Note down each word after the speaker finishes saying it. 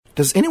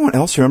Does anyone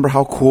else remember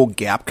how cool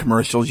Gap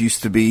commercials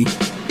used to be?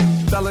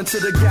 Fell into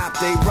the Gap,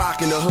 they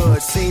rock in the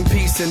hood. Seen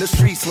peace in the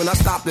streets when I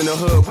stopped in the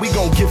hood. We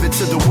gon' give it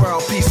to the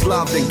world, peace,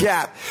 love, and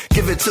Gap.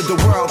 Give it to the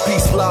world,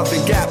 peace, love,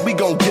 and Gap. We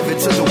gon' give it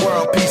to the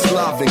world, peace,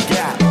 love, and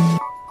Gap.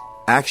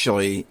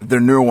 Actually, their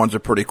newer ones are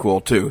pretty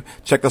cool, too.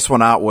 Check this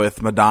one out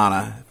with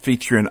Madonna,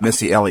 featuring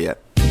Missy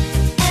Elliott.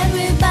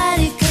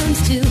 Everybody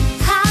comes to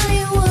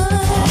Hollywood.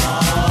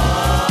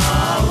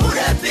 Who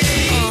that be?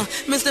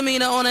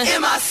 Misdemeanor on a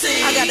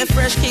MIC. I got the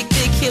fresh kick,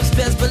 thick hips,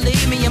 best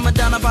believe me. And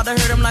Madonna about to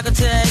hurt them like a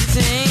tag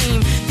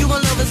team. You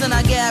gon' love us in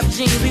our Gap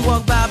jeans. We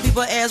walk by,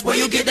 people ask where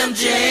you get them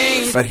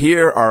jeans. But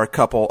here are a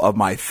couple of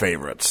my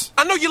favorites.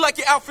 I know you like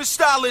your outfit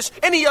stylish.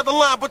 Any other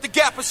line but the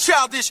Gap is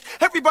childish.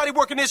 Everybody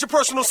working is your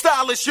personal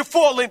stylist. You're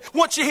falling.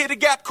 Once you hear the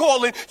Gap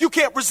calling, you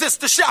can't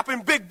resist the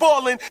shopping. Big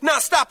ballin',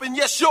 not stopping,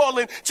 yes,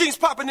 y'allin'. Jeans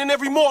popping in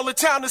every mall in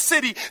town or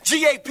city.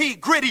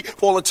 GAP, gritty,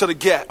 falling to the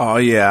Gap. Oh,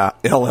 yeah,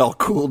 LL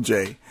Cool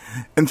J.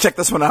 And check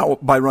this one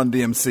out by Run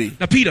DMC.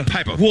 Now Peter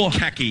Piper wore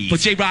khakis, but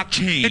J-Rock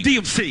chain and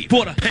DMC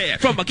bought a pair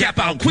from a Gap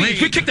out in Queens.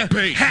 We kicked the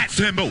hat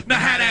symbol. Now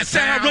how that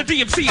sound? Run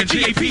DMC and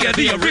GAP are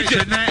the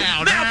original.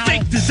 Now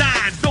fake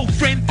designs, no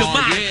friend of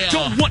mine. Yeah.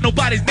 Don't want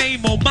nobody's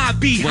name on my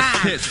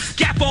behind.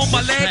 Gap on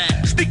my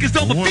leg, sneakers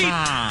on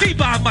my feet. D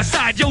by my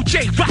side, yo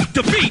J, rock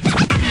the beat.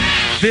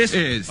 This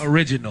is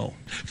original.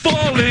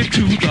 Fall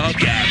into the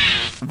Gap.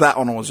 That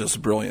one was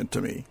just brilliant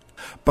to me.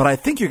 But I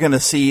think you're going to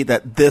see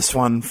that this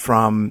one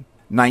from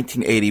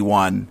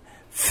 1981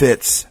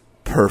 fits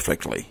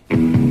perfectly.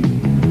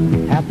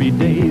 Happy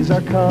days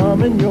are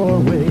coming your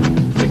way.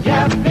 The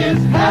Gap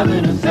is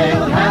having a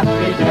sale.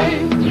 Happy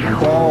days.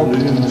 Fall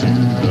into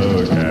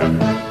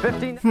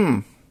the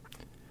Gap.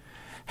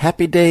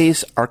 Happy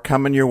days are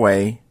coming your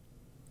way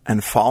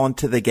and fall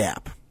into the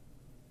Gap.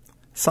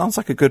 Sounds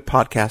like a good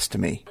podcast to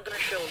me. I'm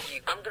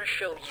gonna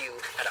show you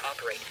how to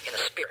operate in a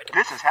spirit.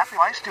 This is Happy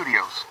Life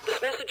Studios.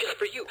 This message is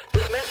for you.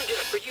 This message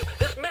is for you.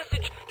 This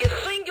message is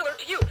singular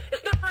to you.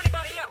 It's not for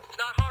anybody else. It's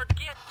not hard to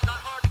get. It's not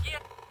hard to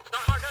get. It's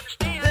not hard to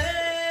understand.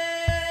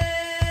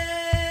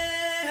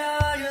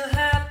 Are you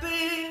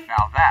happy?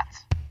 Now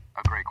that's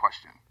a great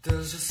question.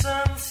 Does your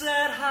sun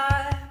set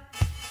high?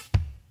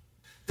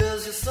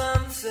 Does your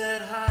sun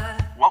set high?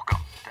 Welcome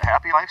to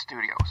Happy Life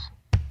Studios.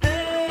 Are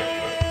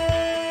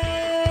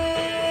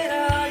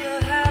you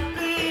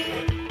happy?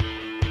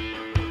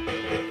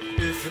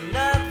 If you're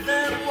not,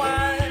 then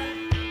why?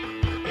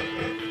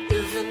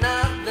 If you're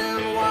not,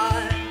 then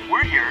why?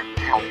 We're here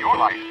to help your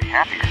life be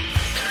happier.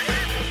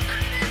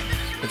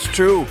 It's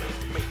true.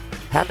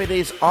 Happy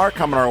days are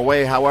coming our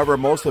way. However,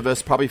 most of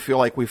us probably feel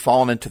like we've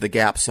fallen into the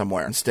Gap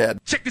somewhere instead.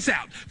 Check this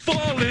out.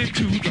 Fall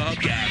into the Gap.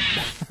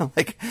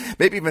 Like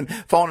maybe even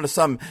fallen into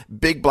some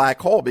big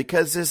black hole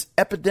because this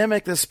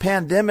epidemic, this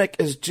pandemic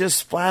is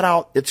just flat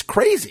out, it's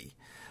crazy.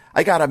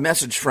 I got a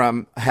message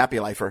from a Happy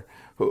Lifer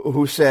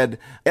who said,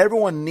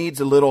 everyone needs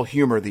a little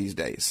humor these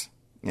days.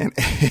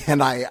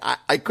 And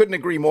I couldn't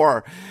agree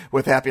more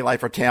with Happy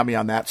Life or Tammy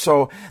on that.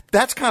 So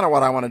that's kind of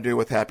what I want to do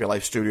with Happy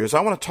Life Studios.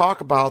 I want to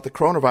talk about the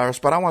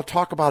coronavirus, but I want to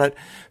talk about it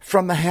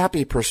from the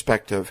happy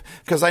perspective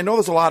because I know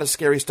there's a lot of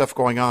scary stuff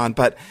going on,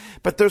 but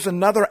there's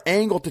another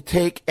angle to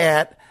take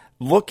at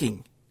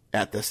looking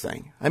at this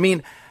thing. I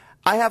mean,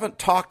 I haven't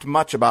talked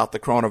much about the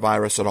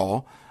coronavirus at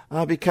all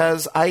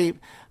because I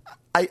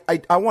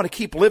want to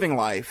keep living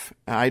life.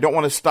 I don't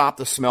want to stop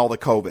the smell of the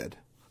COVID.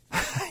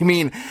 I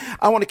mean,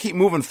 I want to keep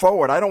moving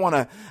forward. I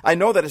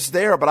know that it's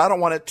there, but I don't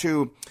want it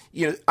to,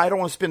 I don't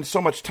want to spend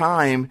so much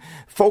time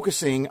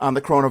focusing on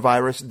the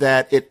coronavirus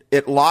that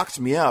it locks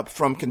me up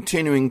from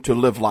continuing to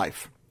live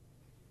life.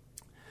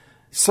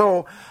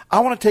 So I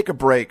want to take a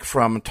break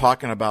from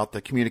talking about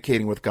the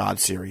Communicating with God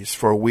series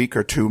for a week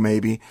or two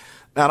maybe.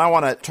 And I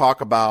want to talk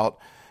about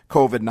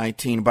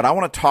COVID-19, but I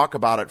want to talk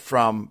about it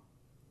from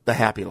the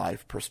Happy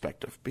Life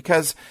perspective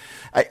because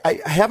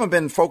I haven't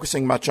been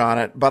focusing much on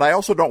it, but I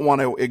also don't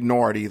want to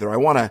ignore it either.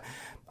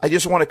 I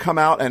just want to come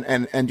out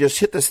and just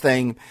hit this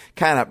thing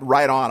kind of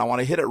right on. I want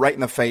to hit it right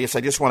in the face.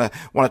 I just want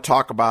to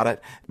talk about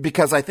it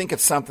because I think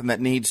it's something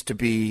that needs to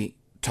be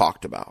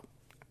talked about.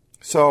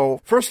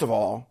 So first of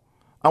all,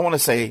 I want to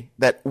say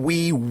that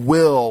we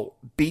will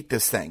beat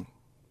this thing,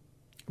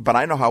 but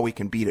I know how we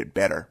can beat it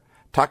better.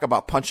 Talk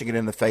about punching it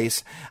in the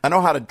face. I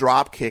know how to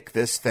drop kick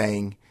this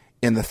thing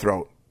in the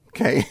throat.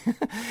 Okay.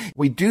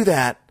 We do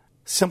that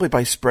simply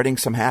by spreading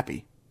some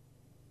happy.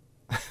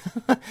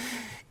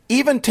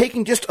 Even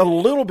taking just a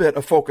little bit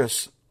of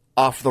focus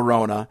off the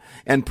Rona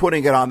and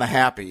putting it on the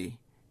happy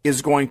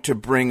is going to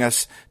bring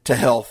us to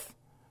health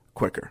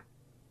quicker.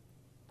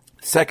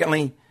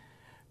 Secondly,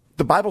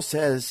 the Bible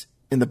says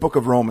in the book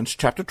of Romans,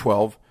 chapter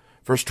 12,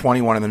 verse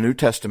 21 in the New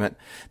Testament,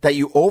 that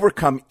you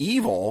overcome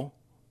evil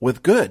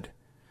with good.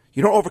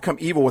 You don't overcome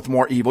evil with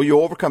more evil. You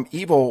overcome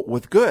evil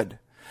with good.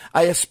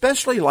 I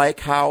especially like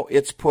how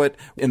it's put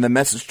in the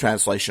Message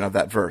translation of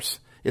that verse.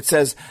 It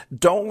says,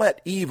 don't let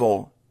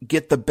evil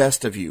get the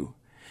best of you.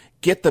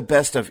 Get the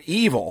best of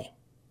evil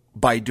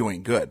by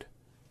doing good.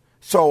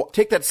 So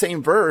take that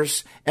same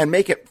verse and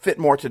make it fit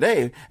more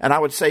today. And I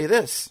would say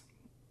this,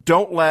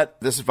 Don't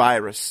let this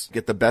virus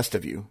get the best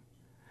of you,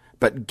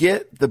 but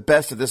get the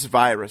best of this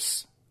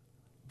virus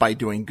by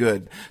doing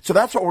good. So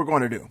that's what we're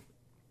going to do.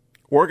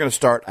 We're going to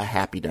start a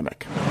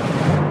happy-demic.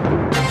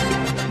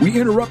 We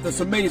interrupt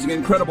this amazing,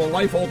 incredible,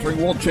 life-altering,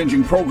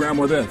 world-changing program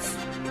with this.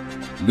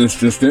 This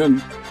just in.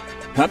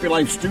 Happy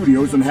Life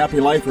Studios and Happy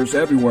Lifers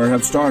everywhere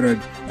have started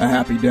a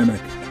happy-demic.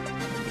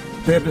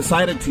 They have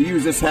decided to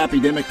use this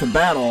happy-demic to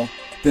battle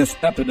this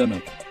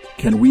epidemic.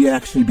 Can we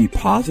actually be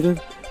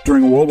positive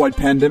during a worldwide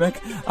pandemic?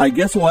 I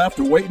guess we'll have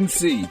to wait and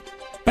see.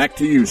 Back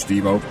to you,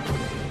 Steve-O.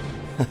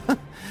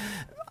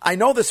 I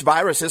know this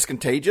virus is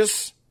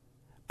contagious,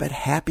 but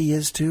happy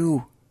is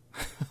too.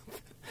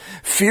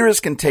 Fear is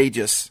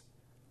contagious,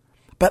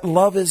 but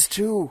love is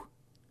too.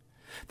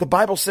 The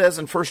Bible says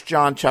in 1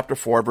 John chapter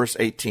 4, verse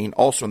 18,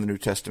 also in the New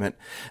Testament,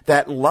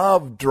 that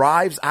love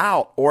drives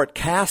out or it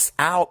casts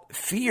out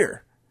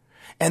fear.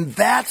 And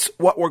that's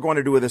what we're going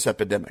to do with this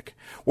epidemic.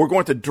 We're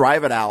going to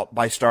drive it out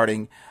by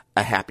starting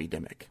a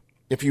happy-demic.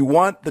 If you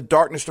want the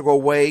darkness to go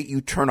away,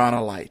 you turn on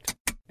a light.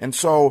 And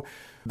so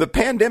the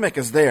pandemic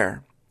is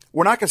there.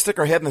 We're not going to stick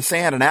our head in the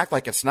sand and act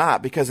like it's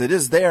not, because it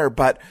is there,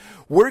 but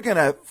we're going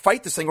to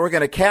fight this thing. We're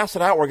going to cast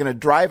it out. We're going to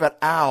drive it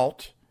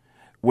out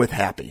with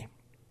happy.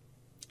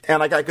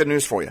 And I got good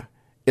news for you.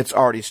 It's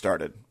already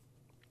started.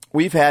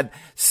 We've had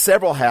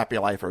several happy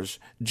lifers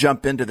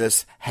jump into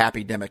this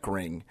happy-demic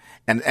ring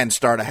and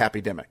start a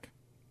happy-demic.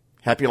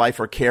 Happy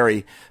lifer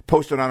Carrie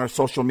posted on her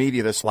social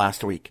media this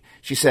last week.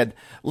 She said,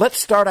 "Let's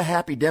start a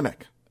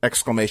happy-demic!" !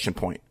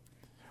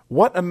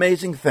 What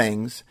amazing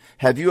things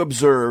have you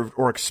observed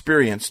or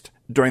experienced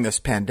during this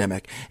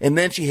pandemic? And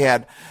then she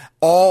had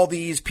all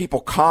these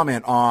people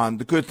comment on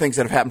the good things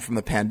that have happened from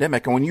the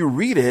pandemic. And when you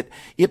read it,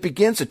 it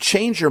begins to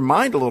change your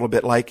mind a little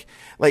bit. Like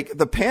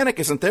the panic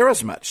isn't there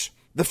as much.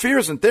 The fear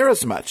isn't there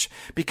as much,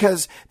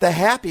 because the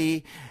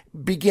happy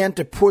began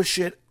to push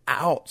it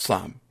out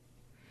some.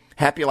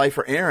 Happy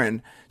lifer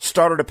Erin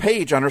started a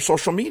page on her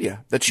social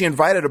media that she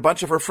invited a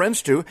bunch of her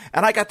friends to,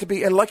 and I got to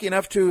be lucky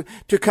enough to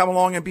come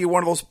along and be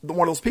one of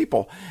those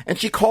people. And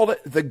she called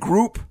it the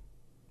Group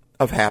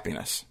of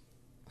Happiness.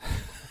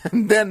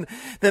 And then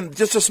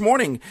just this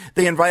morning,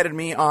 they invited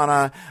me on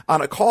a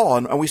call,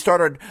 and we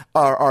started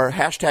our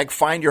hashtag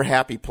Find Your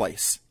Happy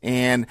Place.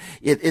 And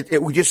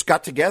we just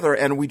got together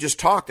and we just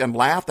talked and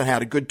laughed and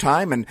had a good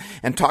time and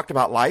talked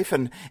about life.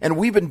 And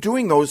we've been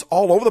doing those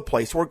all over the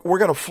place. We're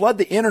going to flood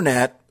the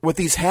internet with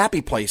these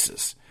happy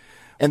places.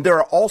 And there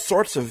are all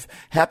sorts of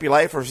happy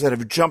lifers that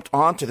have jumped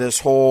onto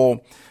this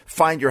whole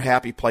Find Your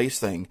Happy Place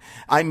thing.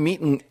 I'm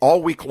meeting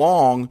all week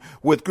long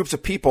with groups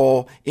of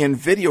people in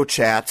video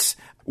chats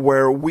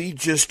where we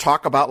just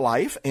talk about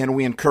life and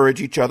we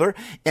encourage each other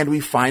and we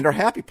find our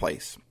happy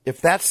place. If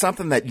that's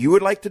something that you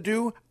would like to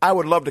do, I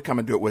would love to come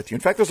and do it with you.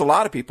 In fact, there's a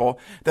lot of people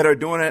that are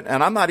doing it,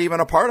 and I'm not even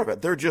a part of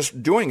it. They're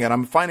just doing it.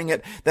 I'm finding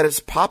it that it's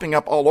popping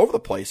up all over the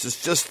place.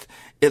 It's just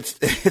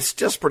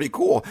pretty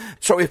cool.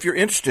 So if you're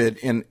interested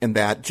in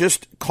that,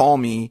 just call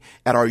me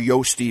at our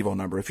Yo Steve-O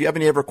number. If you have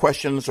any other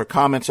questions or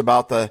comments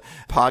about the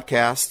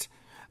podcast,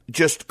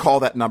 just call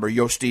that number,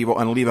 Yo Steve-O,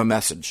 and leave a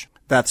message.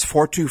 That's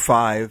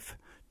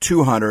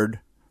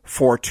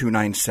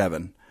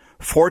 425-200-4297.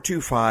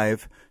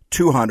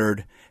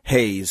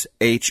 425-200-HAYS,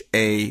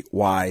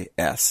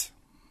 HAYS.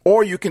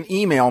 Or you can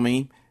email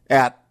me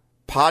at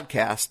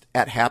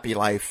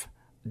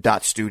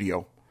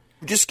podcast@happylife.studio.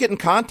 Just get in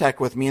contact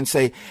with me and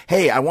say,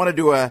 hey, I want to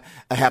do a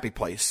happy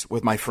place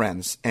with my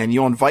friends. And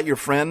you'll invite your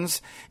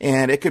friends,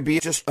 and it could be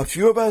just a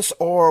few of us,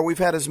 or we've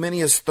had as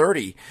many as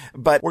 30.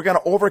 But we're going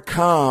to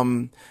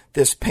overcome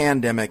this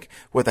pandemic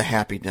with a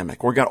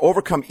happy-demic. We're going to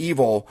overcome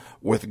evil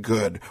with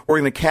good. We're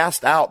going to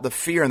cast out the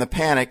fear and the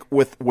panic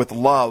with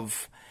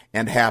love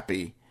and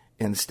happy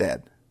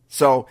instead.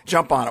 So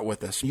jump on it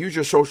with us. Use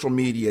your social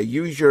media.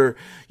 Use your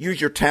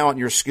talent,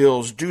 your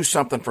skills. Do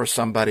something for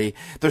somebody.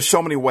 There's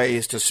so many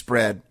ways to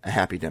spread a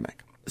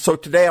happy-demic. So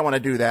today I want to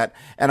do that,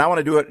 and I want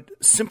to do it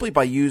simply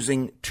by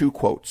using two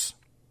quotes.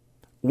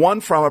 One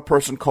from a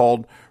person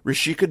called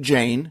Rishika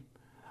Jain,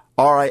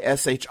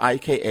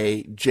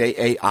 Rishika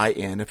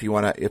Jain, if you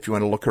want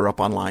to look her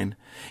up online,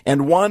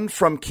 and one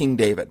from King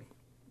David.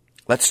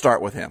 Let's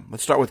start with him.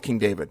 Let's start with King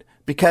David,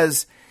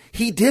 because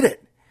he did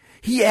it.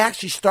 He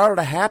actually started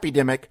a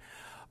happy-demic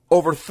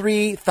over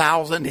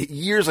 3,000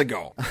 years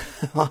ago.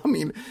 I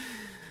mean,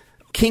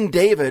 King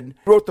David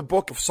wrote the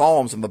book of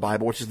Psalms in the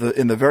Bible, which is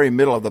in the very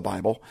middle of the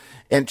Bible.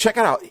 And check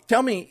it out.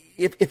 Tell me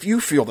if you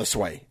feel this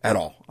way at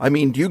all. I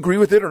mean, do you agree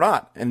with it or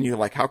not? And you're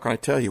like, how can I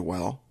tell you?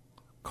 Well,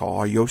 call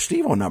our Yo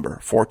Steve-O number,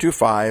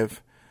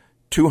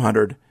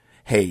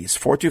 425-200-HAYS,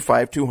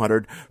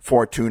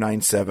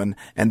 425-200-4297,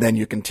 and then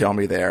you can tell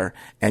me there,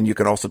 and you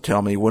can also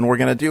tell me when we're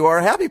going to do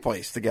our happy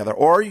place together,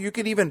 or you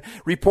could even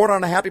report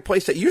on a happy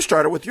place that you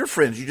started with your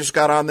friends. You just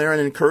got on there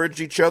and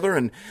encouraged each other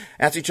and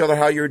asked each other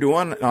how you're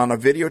doing on a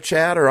video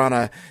chat or on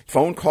a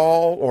phone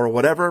call or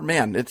whatever.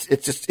 Man,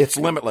 it's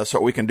limitless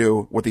what we can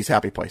do with these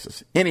happy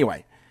places.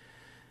 Anyway,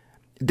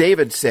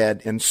 David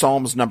said in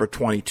Psalms number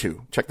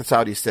 22, check this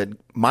out. He said,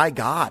 my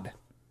God,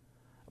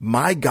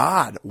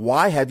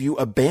 why have you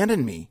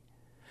abandoned me?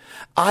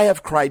 I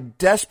have cried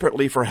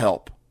desperately for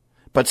help,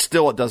 but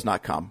still it does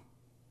not come.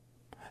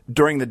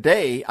 During the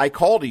day, I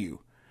call to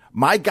you,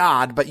 my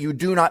God, but you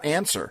do not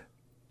answer.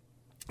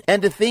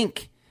 And to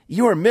think,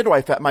 you are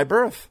midwife at my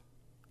birth.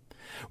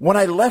 When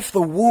I left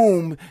the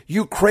womb,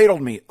 you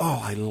cradled me.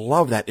 Oh, I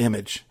love that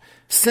image.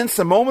 Since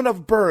the moment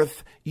of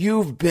birth,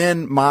 you've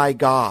been my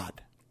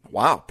God.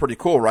 Wow, pretty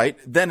cool, right?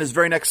 Then his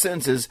very next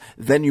sentence is,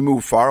 then you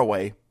moved far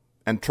away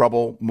and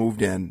trouble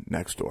moved in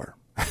next door.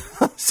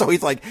 So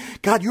he's like,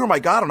 God, you were my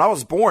God when I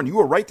was born. You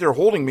were right there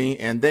holding me,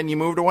 and then you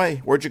moved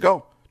away. Where'd you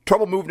go?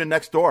 Trouble moved in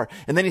next door.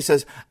 And then he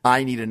says,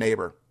 I need a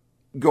neighbor.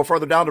 Go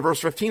further down to verse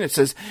 15. It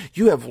says,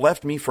 you have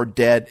left me for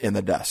dead in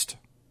the dust.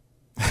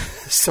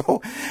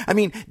 So, I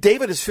mean,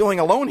 David is feeling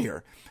alone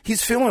here.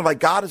 He's feeling like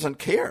God doesn't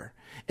care.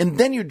 And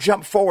then you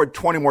jump forward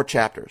 20 more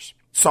chapters.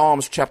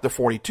 Psalms chapter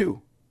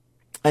 42.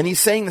 And he's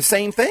saying the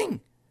same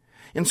thing.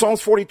 In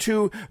Psalms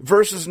 42,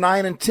 verses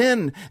 9 and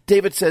 10,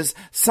 David says,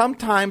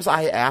 sometimes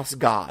I ask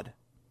God,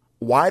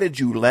 why did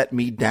you let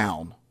me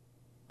down?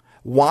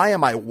 Why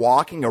am I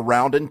walking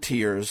around in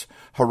tears,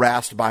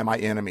 harassed by my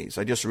enemies?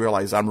 I just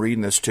realized I'm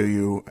reading this to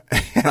you,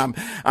 and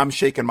I'm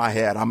shaking my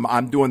head.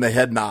 I'm doing the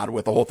head nod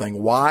with the whole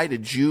thing. Why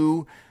did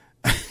you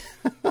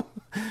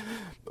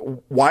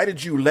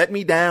let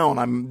me down?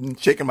 I'm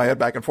shaking my head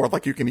back and forth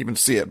like you can even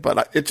see it.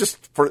 But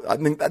I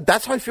mean,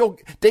 that's how I feel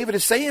David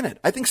is saying it.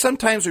 I think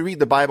sometimes we read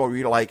the Bible,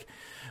 we read like,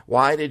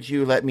 why did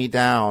you let me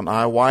down?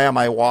 Why am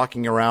I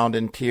walking around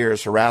in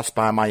tears, harassed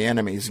by my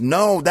enemies?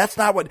 No, that's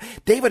not what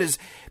David is.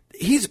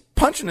 He's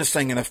punching this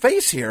thing in the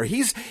face here.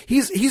 He's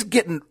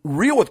getting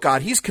real with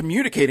God. He's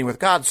communicating with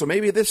God. So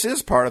maybe this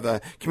is part of the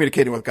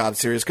communicating with God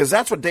series, because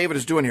that's what David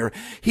is doing here.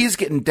 He's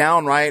getting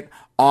downright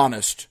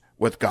honest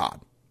with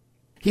God.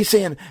 He's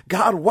saying,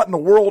 God, what in the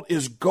world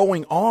is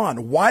going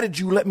on? Why did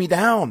you let me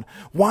down?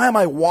 Why am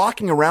I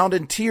walking around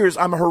in tears?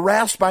 I'm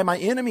harassed by my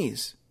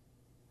enemies.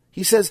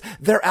 He says,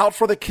 they're out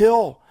for the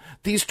kill.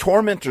 These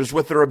tormentors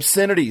with their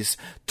obscenities,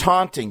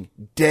 taunting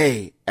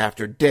day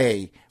after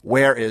day,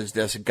 where is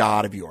this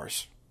God of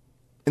yours?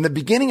 In the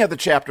beginning of the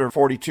chapter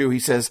 42, he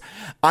says,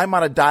 I'm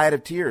on a diet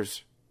of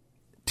tears.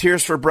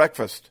 Tears for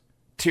breakfast,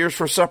 tears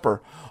for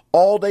supper.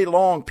 All day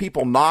long,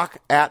 people knock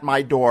at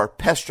my door,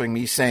 pestering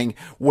me, saying,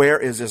 where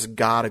is this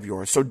God of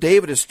yours? So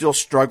David is still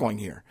struggling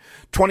here.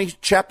 20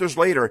 chapters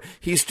later,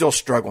 he's still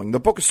struggling. The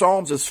book of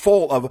Psalms is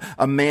full of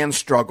a man's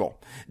struggle.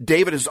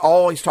 David is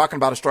always talking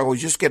about a struggle.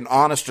 He's just getting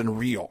honest and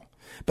real.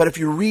 But if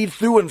you read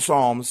through in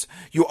Psalms,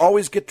 you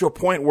always get to a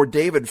point where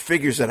David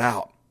figures it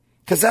out.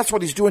 Because that's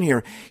what he's doing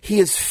here. He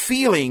is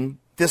feeling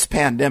this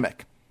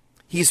pandemic.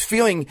 He's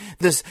feeling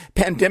this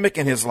pandemic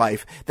in his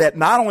life, that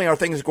not only are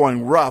things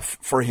going rough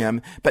for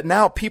him, but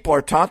now people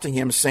are taunting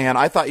him saying,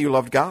 I thought you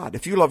loved God.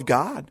 If you love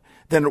God,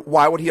 then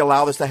why would he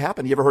allow this to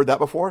happen? You ever heard that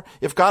before?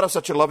 If God is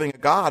such a loving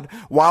God,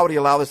 why would he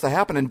allow this to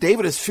happen? And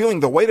David is feeling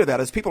the weight of that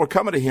as people are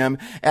coming to him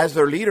as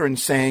their leader and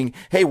saying,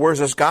 hey, where's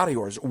this God of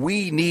yours?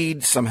 We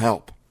need some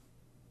help.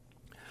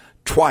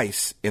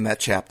 Twice in that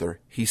chapter,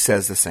 he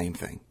says the same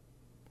thing.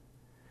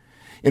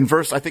 In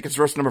I think it's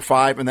verse number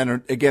 5, and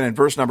then again in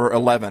verse number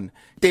 11,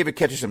 David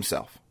catches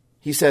himself.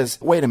 He says,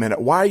 wait a minute,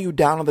 why are you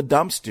down in the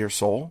dumps, dear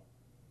soul?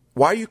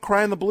 Why are you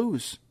crying the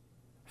blues?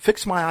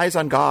 Fix my eyes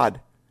on God.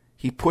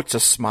 He puts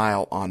a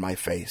smile on my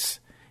face.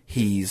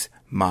 He's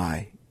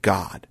my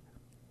God.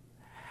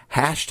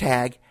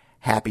 Hashtag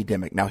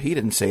happy-demic. Now, he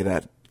didn't say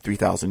that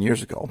 3,000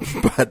 years ago,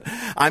 but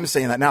I'm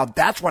saying that now.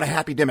 That's what a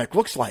happy-demic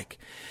looks like.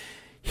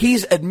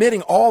 He's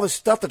admitting all the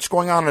stuff that's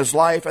going on in his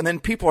life, and then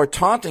people are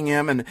taunting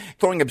him and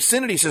throwing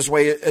obscenities his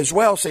way as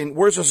well, saying,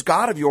 where's this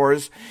God of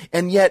yours?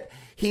 And yet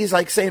he's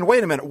like saying,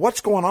 wait a minute, what's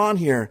going on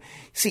here?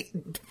 See,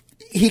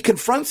 he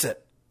confronts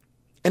it,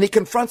 and he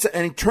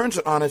turns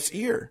it on its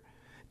ear.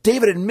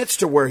 David admits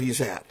to where he's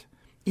at.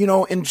 You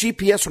know, in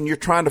GPS, when you're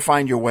trying to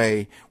find your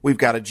way, we've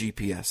got a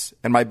GPS.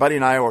 And my buddy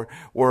and I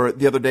were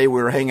the other day, we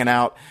were hanging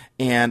out,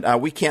 and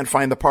we can't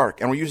find the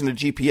park. And we're using the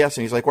GPS,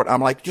 and he's like, what? I'm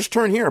like, just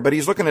turn here. But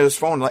he's looking at his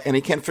phone, and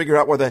he can't figure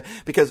out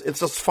because it's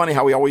just funny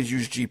how we always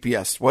use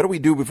GPS. What did we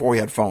do before we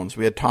had phones?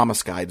 We had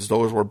Thomas guides.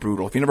 Those were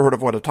brutal. If you never heard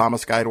of what a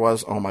Thomas guide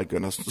was, oh my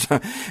goodness.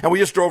 And we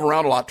just drove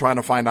around a lot trying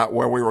to find out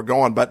where we were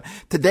going. But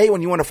today,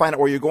 when you want to find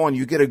out where you're going,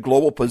 you get a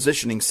global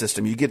positioning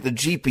system. You get the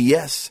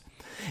GPS.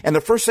 And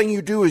the first thing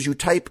you do is you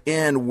type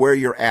in where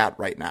you're at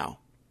right now.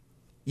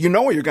 You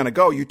know where you're going to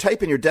go. You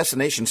type in your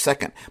destination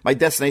second. My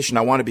destination,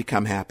 I want to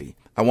become happy.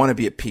 I want to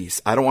be at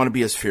peace. I don't want to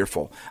be as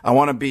fearful. I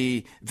want to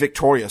be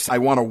victorious. I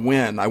want to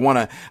win. I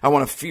want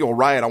to feel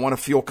right. I want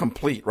to feel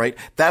complete, right?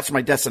 That's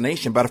my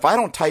destination. But if I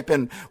don't type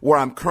in where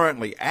I'm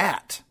currently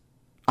at,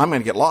 I'm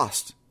going to get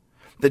lost.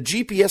 The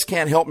GPS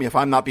can't help me if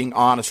I'm not being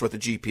honest with the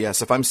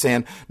GPS. If I'm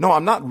saying, no,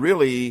 I'm not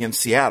really in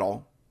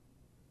Seattle.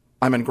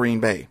 I'm in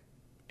Green Bay.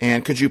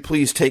 And could you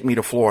please take me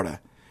to Florida?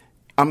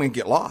 I'm going to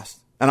get lost,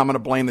 and I'm going to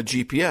blame the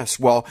GPS.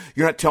 Well,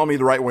 you're not telling me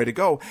the right way to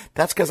go.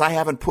 That's because I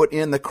haven't put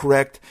in the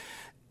correct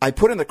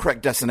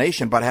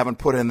destination, but I haven't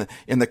put in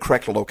the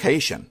correct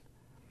location.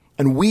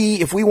 And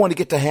if we want to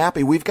get to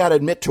happy, we've got to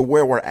admit to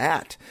where we're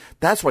at.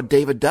 That's what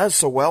David does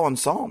so well in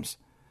Psalms.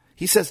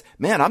 He says,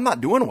 man, I'm not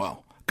doing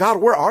well.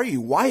 God, where are you?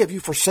 Why have you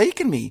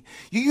forsaken me?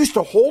 You used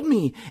to hold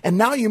me, and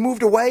now you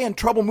moved away, and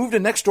trouble moved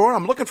in next door.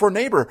 I'm looking for a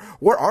neighbor.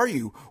 Where are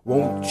you?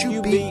 Won't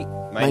you be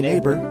my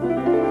neighbor?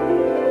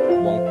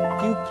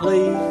 Won't you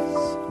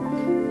please?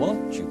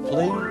 Won't you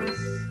please?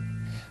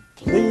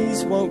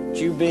 Please, won't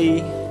you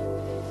be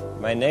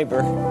my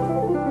neighbor?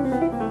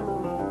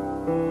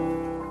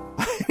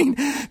 I mean,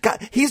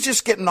 God, he's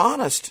just getting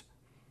honest.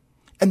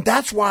 And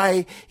that's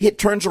why it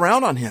turns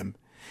around on him.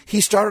 He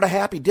started a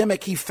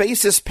happy-demic. He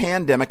faced this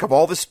pandemic of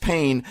all this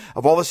pain,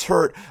 of all this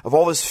hurt, of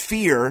all this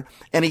fear,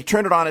 and he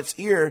turned it on its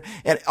ear,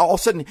 and all of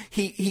a sudden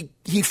he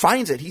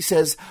finds it. He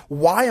says,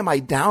 why am I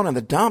down in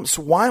the dumps?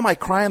 Why am I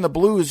crying the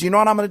blues? You know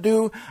what I'm going to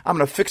do? I'm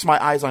going to fix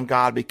my eyes on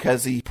God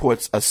because he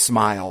puts a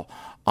smile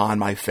on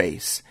my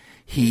face.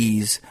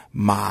 He's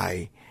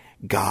my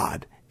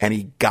God. And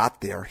he got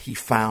there. He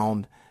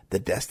found the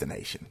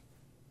destination.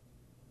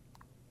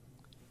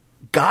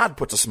 God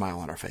puts a smile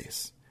on our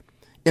face.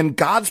 In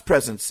God's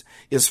presence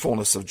is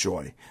fullness of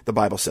joy, the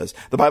Bible says.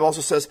 The Bible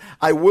also says,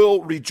 I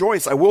will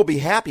rejoice, I will be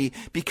happy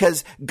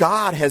because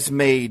God has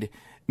made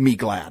me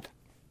glad.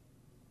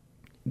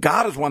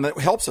 God is one that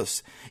helps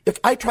us. If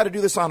I try to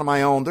do this on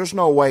my own, there's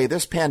no way.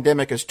 This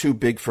pandemic is too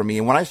big for me.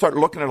 And when I start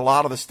looking at a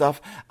lot of the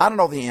stuff, I don't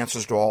know the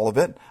answers to all of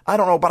it. I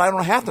don't know, but I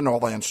don't have to know all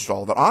the answers to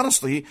all of it.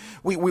 Honestly,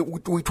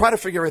 we try to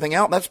figure everything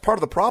out. And that's part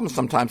of the problem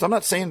sometimes. I'm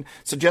not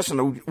suggesting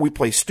that we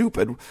play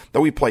stupid,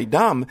 that we play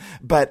dumb,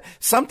 but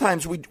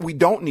sometimes we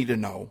don't need to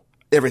know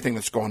everything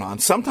that's going on.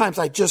 Sometimes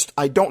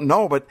I don't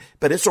know, but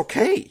it's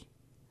okay.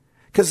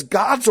 Because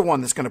God's the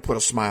one that's going to put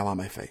a smile on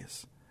my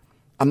face.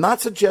 I'm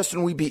not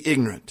suggesting we be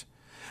ignorant.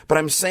 But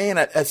I'm saying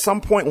at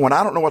some point when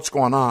I don't know what's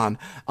going on,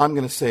 I'm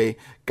going to say,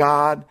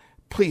 God,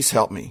 please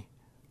help me.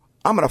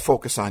 I'm going to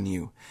focus on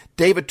you.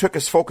 David took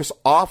his focus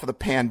off of the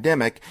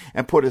pandemic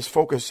and put his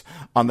focus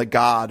on the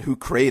God who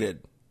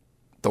created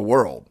the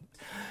world.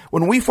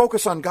 When we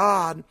focus on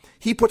God,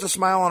 he puts a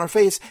smile on our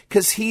face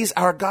because he's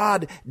our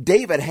God.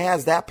 David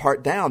has that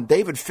part down.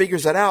 David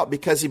figures it out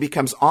because he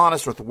becomes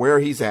honest with where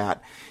he's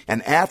at.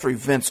 And after he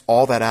vents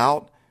all that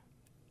out,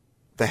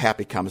 the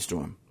happy comes to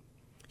him.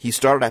 He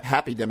started a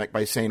happy-demic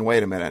by saying,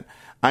 wait a minute,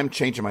 I'm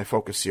changing my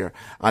focus here.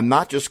 I'm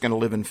not just going to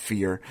live in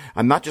fear.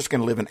 I'm not just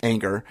going to live in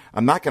anger.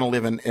 I'm not going to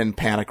live in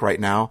panic right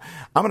now.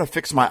 I'm going to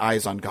fix my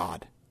eyes on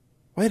God.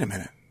 Wait a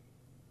minute.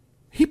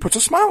 He puts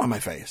a smile on my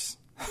face.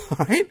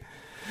 Right?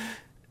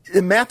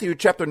 In Matthew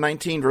chapter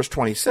 19, verse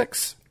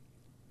 26,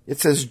 it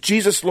says,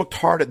 Jesus looked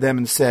hard at them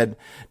and said,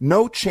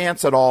 no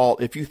chance at all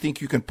if you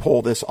think you can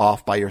pull this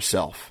off by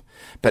yourself,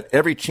 but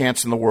every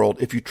chance in the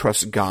world if you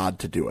trust God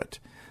to do it.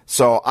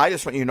 So I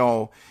just want you to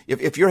know,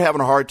 if you're having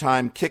a hard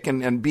time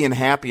kicking and being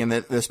happy in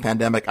this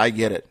pandemic, I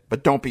get it.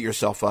 But don't beat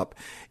yourself up.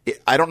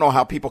 I don't know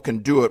how people can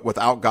do it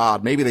without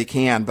God. Maybe they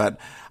can, but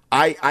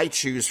I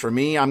choose for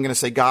me. I'm going to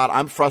say, God,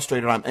 I'm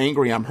frustrated. I'm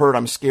angry. I'm hurt.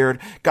 I'm scared.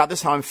 God, this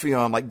is how I'm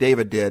feeling, like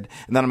David did.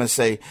 And then I'm going to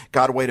say,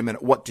 God, wait a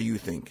minute. What do you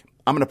think?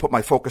 I'm going to put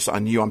my focus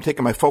on you. I'm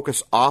taking my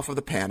focus off of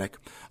the panic,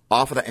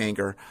 off of the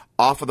anger,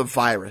 off of the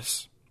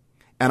virus.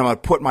 And I'm going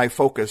to put my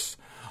focus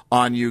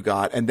on you,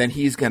 God, and then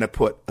he's going to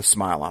put a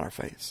smile on our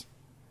face.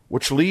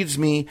 Which leads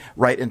me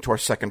right into our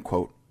second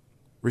quote,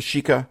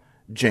 Rashika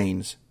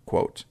Jane's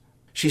quote.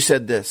 She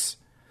said this,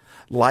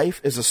 life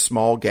is a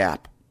small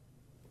gap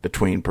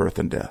between birth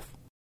and death.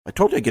 I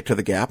told you I'd get to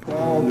the gap.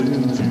 Fall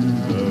into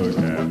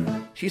the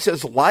gap. She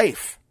says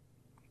life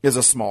is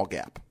a small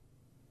gap.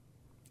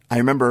 I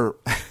remember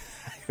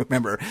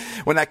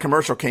when that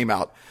commercial came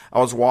out,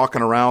 I was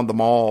walking around the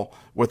mall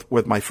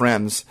with my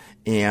friends,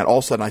 and all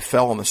of a sudden I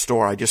fell in the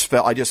store. I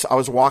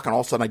was walking, all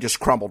of a sudden I just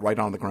crumbled right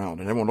on the ground,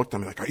 and everyone looked at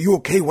me like, are you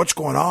okay? What's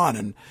going on?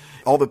 And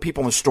all the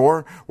people in the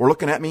store were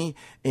looking at me,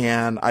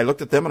 and I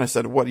looked at them and I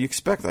said, what do you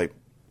expect? I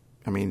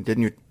mean,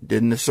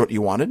 didn't this what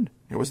you wanted?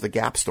 It was the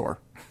Gap store.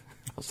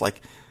 I was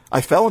like,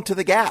 I fell into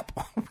the gap.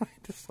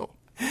 So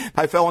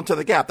I fell into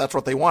the gap. That's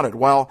what they wanted.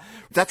 Well,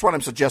 that's what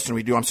I'm suggesting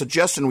we do. I'm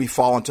suggesting we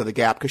fall into the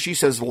gap because she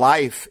says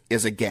life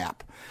is a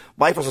gap.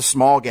 Life is a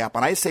small gap,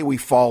 and I say we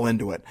fall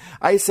into it.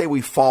 I say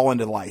we fall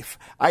into life.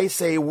 I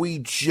say we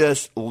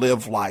just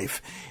live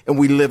life, and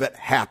we live it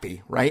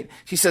happy, right?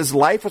 She says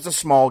life is a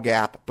small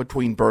gap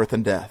between birth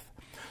and death.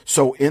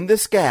 So in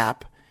this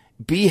gap,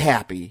 be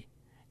happy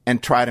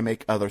and try to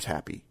make others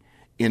happy.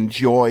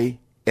 Enjoy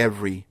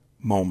every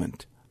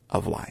moment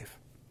of life.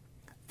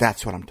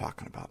 That's what I'm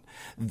talking about.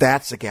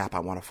 That's the gap I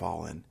want to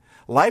fall in.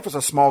 Life is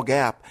a small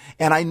gap,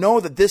 and I know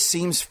that this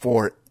seems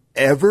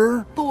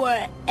forever.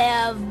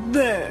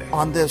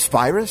 On this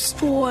virus?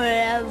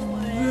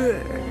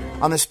 Forever.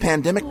 On this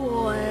pandemic?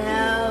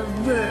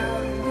 Forever.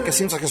 It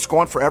seems like it's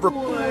going forever.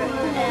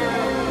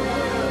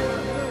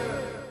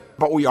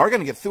 But we are going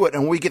to get through it,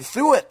 and when we get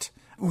through it,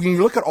 when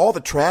you look at all the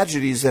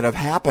tragedies that have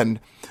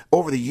happened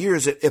over the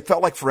years, it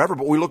felt like forever,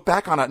 but we look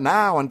back on it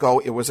now and go,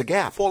 it was a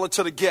gap. Fall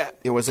into the gap.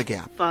 It was a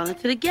gap. Fall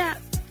into the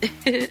gap.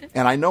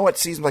 And I know it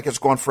seems like it's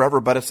going forever,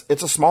 but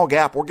it's a small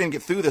gap. We're going to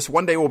get through this.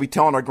 One day we'll be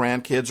telling our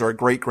grandkids or our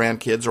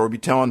great-grandkids, or we'll be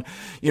telling,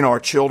 our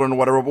children or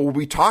whatever, but we'll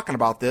be talking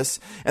about this,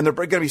 and they're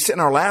going to be sitting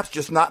in our laps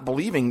just not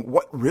believing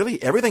what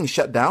really, everything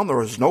shut down. There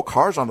was no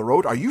cars on the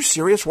road. Are you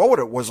serious?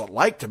 What was it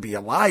like to be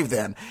alive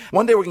then?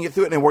 One day we're going to get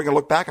through it, and we're going to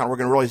look back on it. We're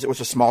going to realize it was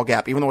a small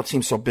gap. Even though it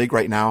seems so big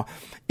right now,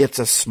 it's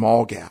a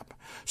small gap.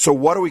 So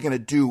what are we going to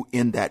do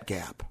in that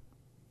gap?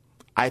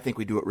 I think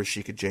we do what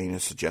Rashika Jane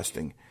is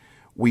suggesting.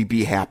 We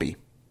be happy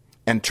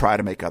and try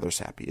to make others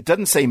happy. It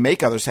doesn't say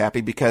make others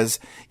happy, because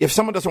if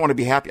someone doesn't want to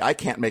be happy, I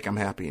can't make them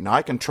happy. Now,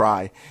 I can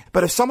try.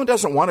 But if someone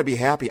doesn't want to be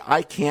happy,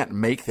 I can't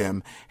make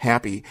them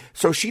happy.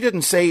 So she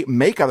didn't say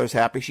make others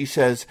happy. She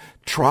says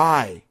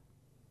try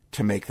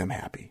to make them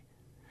happy.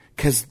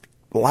 Because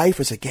life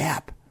is a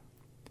gap.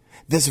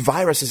 This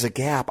virus is a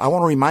gap. I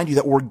want to remind you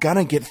that we're going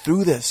to get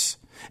through this.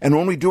 And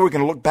when we do, we're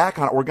going to look back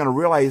on it. We're going to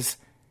realize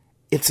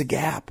it's a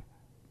gap.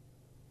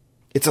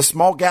 It's a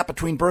small gap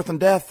between birth and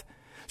death.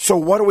 So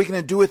what are we going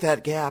to do with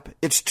that gap?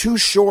 It's too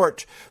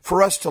short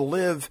for us to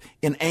live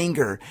in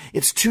anger.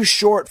 It's too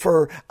short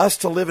for us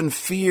to live in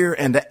fear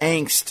and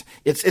angst.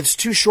 It's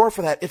too short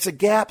for that. It's a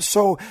gap.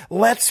 So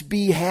let's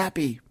be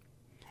happy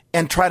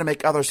and try to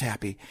make others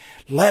happy.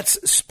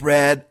 Let's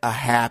spread a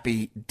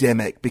happy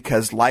demic,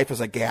 because life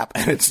is a gap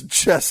and it's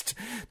just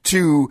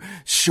too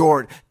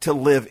short to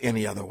live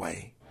any other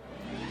way.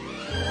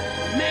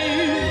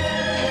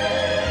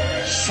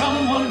 Make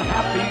someone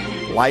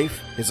happy.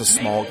 Life is a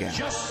small gap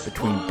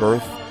between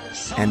birth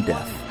and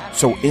death.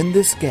 So in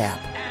this gap,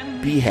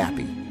 be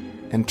happy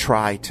and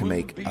try to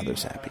make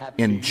others happy.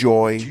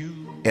 Enjoy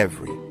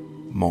every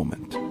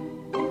moment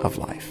of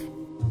life.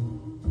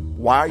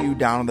 Why are you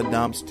down in the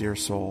dumps, dear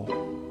soul?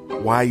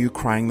 Why are you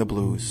crying the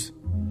blues?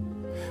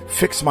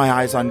 Fix my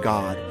eyes on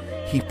God.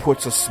 He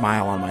puts a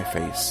smile on my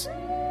face.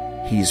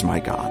 He's my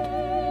God.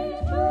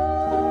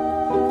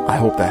 I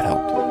hope that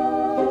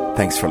helped.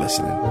 Thanks for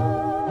listening.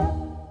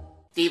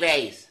 Steve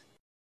A's.